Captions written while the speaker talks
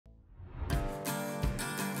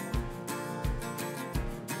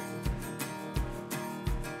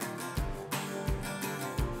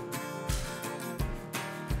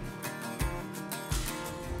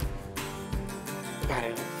I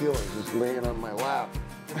didn't feel it just laying on my lap.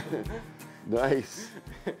 Nice.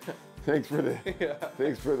 Thanks for the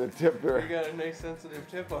thanks for the tip there. You got a nice sensitive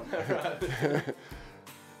tip on that rod.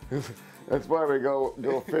 That's why we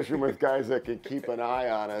go fishing with guys that can keep an eye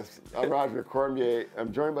on us. I'm Roger Cormier.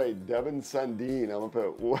 I'm joined by Devin Sundin. I'm up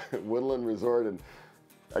at Woodland Resort, and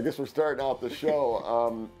I guess we're starting out the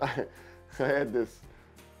show. I had this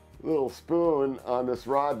little spoon on this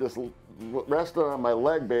rod, just resting on my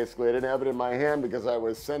leg basically. I didn't have it in my hand because I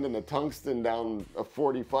was sending a tungsten down a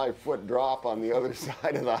 45-foot drop on the other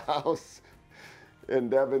side of the house.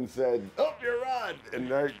 And Devin said, "Oh, your rod!"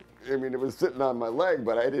 And I mean, it was sitting on my leg,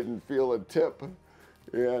 but I didn't feel a tip.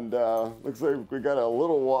 And looks like we got a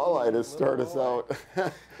little walleye to start us out,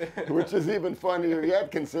 which is even funnier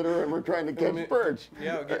yet considering we're trying to catch perch.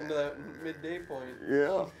 Yeah, we're getting to that midday point.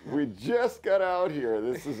 Yeah, we just got out here.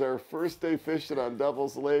 This is our first day fishing on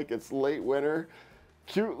Devils Lake. It's late winter.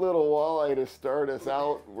 Cute little walleye to start us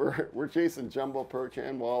out. We're chasing jumbo perch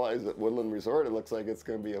and walleyes at Woodland Resort. It looks like it's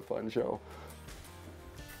going to be a fun show.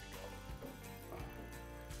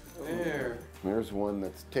 There's one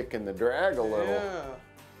that's ticking the drag a little. Yeah,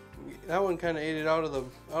 that one kind of ate it out of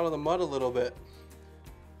the mud a little bit.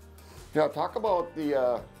 Yeah, talk about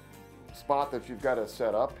the spot that you've got to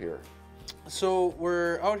set up here. So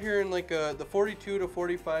we're out here in like the 42 to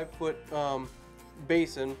 45 foot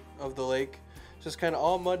basin of the lake. It's just kind of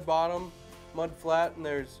all mud bottom, mud flat, and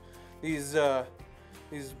there's these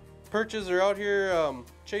perches are out here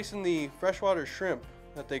chasing the freshwater shrimp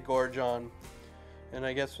that they gorge on. And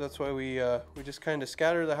I guess that's why we just kind of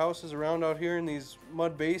scatter the houses around out here in these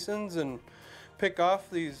mud basins and pick off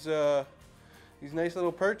these nice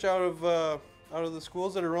little perch out of the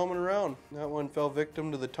schools that are roaming around. That one fell victim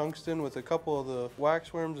to the tungsten with a couple of the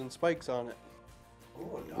waxworms and spikes on it.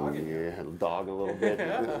 Oh, a dog in here. Yeah, dog a little bit.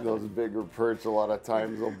 Those bigger perch, a lot of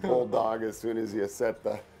times they'll bulldog as soon as you set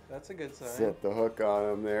the That's a good sign. Set the hook on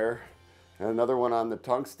them there. And another one on the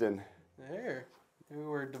tungsten. There. We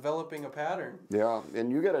were developing a pattern. Yeah,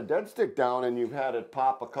 and you got a dead stick down and you've had it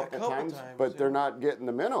pop a couple times, but they're not getting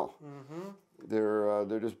the minnow.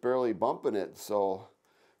 They're just barely bumping it. So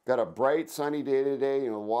got a bright sunny day today. You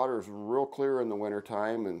know, the water's real clear in the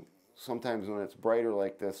wintertime, and sometimes when it's brighter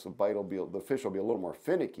like this, the fish will be a little more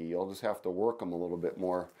finicky. You'll just have to work them a little bit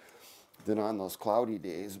more than on those cloudy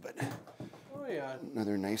days. But oh yeah,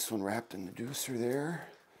 another nice one wrapped in the juicer there.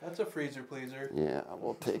 That's a freezer pleaser. Yeah,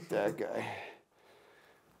 we'll take that guy.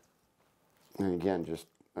 And again, just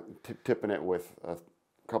tipping it with a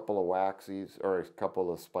couple of waxies, or a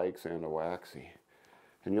couple of spikes and a waxy.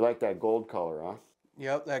 And you like that gold color, huh?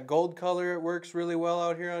 Yep, that gold color, it works really well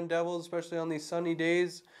out here on Devils, especially on these sunny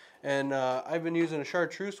days. And I've been using a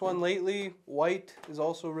chartreuse one lately. White is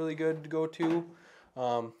also really good to go to.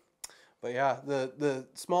 But yeah, the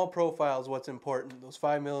small profile is what's important. Those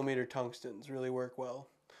 5mm tungstens really work well.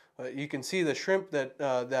 But you can see the shrimp that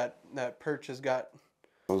that perch has got.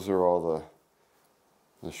 Those are all the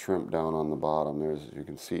shrimp down on the bottom. You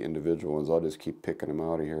can see individual ones. I'll just keep picking them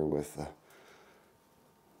out of here with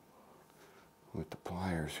the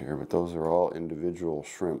pliers here. But those are all individual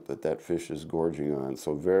shrimp that fish is gorging on.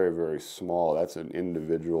 So very, very small. That's an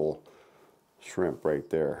individual shrimp right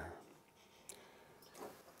there.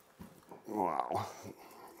 Wow.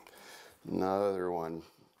 Another one.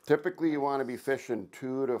 Typically you want to be fishing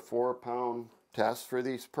 2 to 4 pound tests for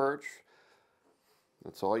these perch.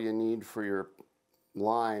 That's all you need for your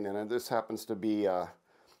line, and this happens to be a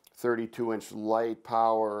 32-inch light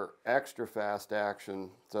power extra fast action.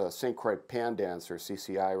 It's a Synchroid Pan Dancer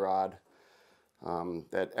CCI rod.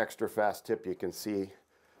 That extra fast tip, you can see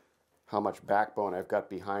how much backbone I've got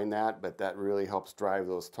behind that, but that really helps drive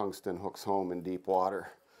those tungsten hooks home in deep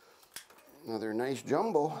water. Another nice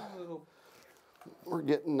jumbo. We're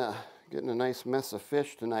getting a nice mess of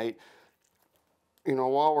fish tonight. You know,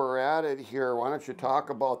 while we're at it here, why don't you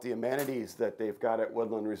talk about the amenities that they've got at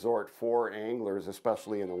Woodland Resort for anglers,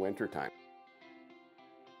 especially in the wintertime?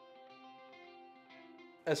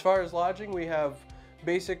 As far as lodging, we have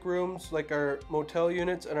basic rooms like our motel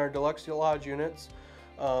units and our deluxe lodge units.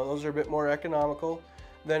 Those are a bit more economical.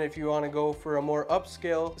 Then if you want to go for a more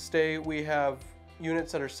upscale stay, we have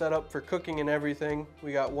units that are set up for cooking and everything.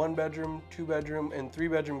 We got 1-bedroom, 2-bedroom, and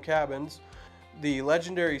 3-bedroom cabins. The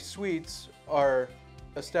legendary suites are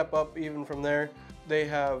a step up even from there. They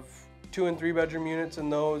have 2- and 3-bedroom units in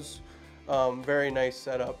those. Very nice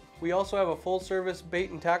setup. We also have a full-service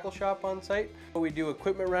bait and tackle shop on site. We do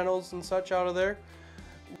equipment rentals and such out of there.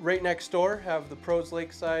 Right next door have the Pros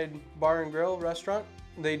Lakeside Bar and Grill restaurant.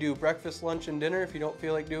 They do breakfast, lunch, and dinner if you don't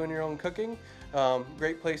feel like doing your own cooking.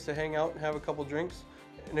 Great place to hang out and have a couple drinks.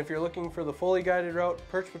 And if you're looking for the fully guided route,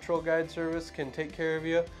 Perch Patrol Guide Service can take care of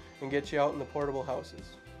you and get you out in the portable houses.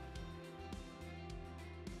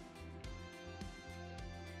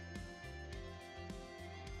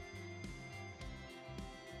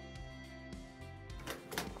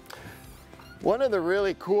 One of the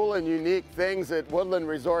really cool and unique things that Woodland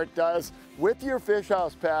Resort does, with your fish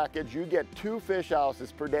house package, you get 2 fish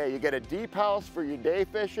houses per day. You get a deep house for your day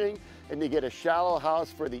fishing, and you get a shallow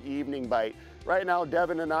house for the evening bite. Right now,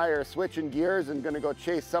 Devin and I are switching gears and gonna go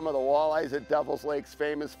chase some of the walleyes that Devils Lake's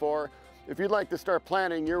famous for. If you'd like to start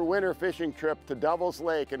planning your winter fishing trip to Devils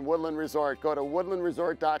Lake and Woodland Resort, go to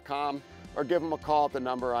woodlandresort.com or give them a call at the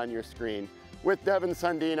number on your screen. With Devin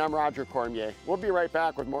Sundin, I'm Roger Cormier. We'll be right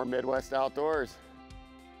back with more Midwest Outdoors.